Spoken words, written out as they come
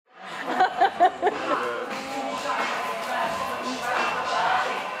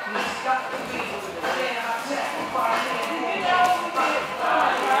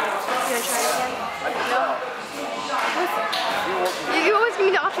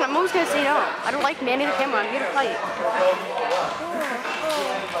who's gonna say no? I don't like manning the camera. I'm here to fight.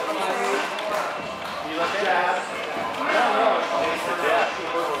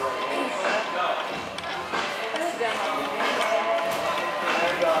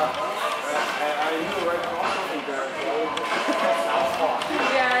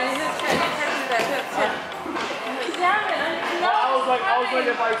 I was like,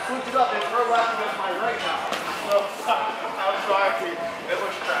 if I switch it up, it's her left against my right now. So, I'm sorry. It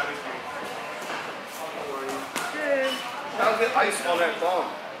was travesty. How's the ice on that thumb?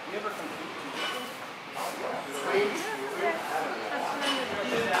 You ever compete?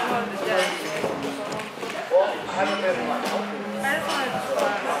 Well, I haven't been like helping.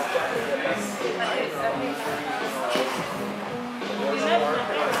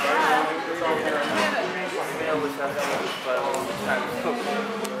 I just want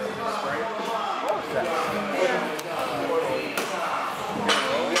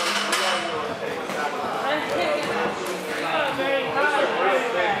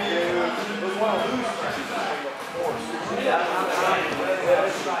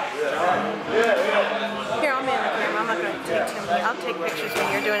Here, I'll man the camera. I'm not going to take too many. I'll take pictures when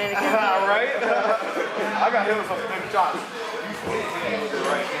you're doing it again. Right? I got hit with some big shots.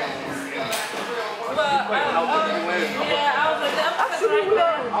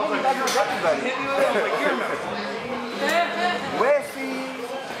 Wesley,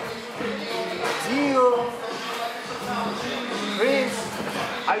 Gio, Chris.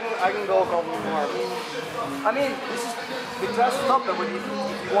 I can go a couple more. I mean, this is the class top, but if you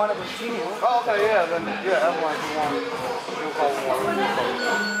want to continue. Oh, okay, yeah, then yeah, everyone if you want you'll call more.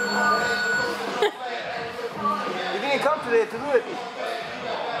 You didn't come today to do it.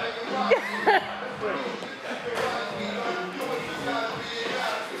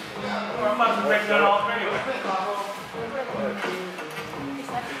 I'm about to make that off anyway.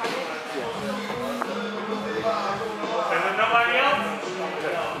 Is there nobody else?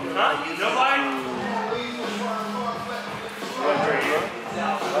 Huh? Nobody?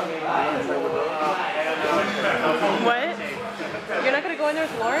 What? You're not going to go in there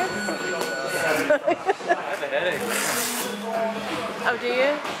with Lawrence? I have a headache. Oh, do you?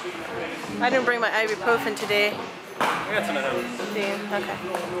 I didn't bring my ibuprofen today. I got some of those. Do you? Okay.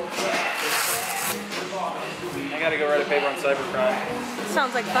 I gotta go write a paper on cybercrime.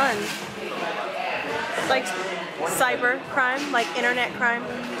 Sounds like fun. Like cyber crime, like internet crime,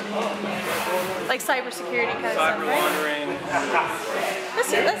 like cybersecurity kind of stuff, Cyber right? laundering,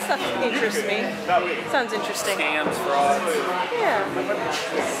 That stuff interests me. Sounds interesting. scams, frauds. Yeah.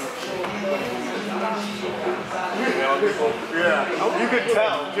 Yeah, you could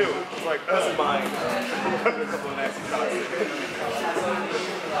tell too. It's like, that's mine. A couple of nasty shots.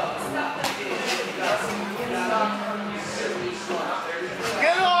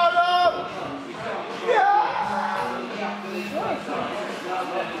 Get on up! Yeah!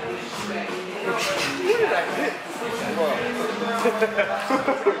 Who did I hit?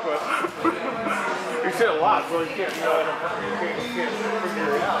 You said a lot, so you can't figure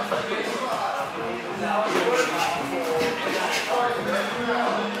it out.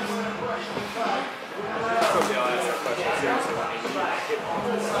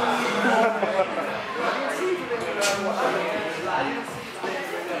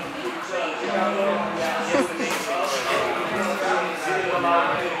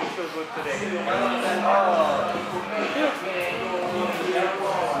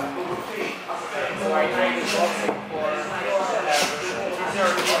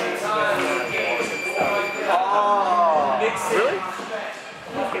 Really?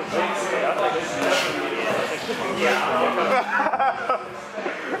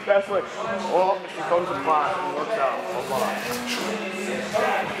 That's like, well, she comes to class and works out a lot.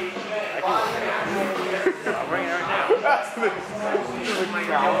 I'll bring it right now. That's the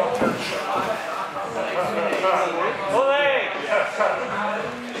Olé!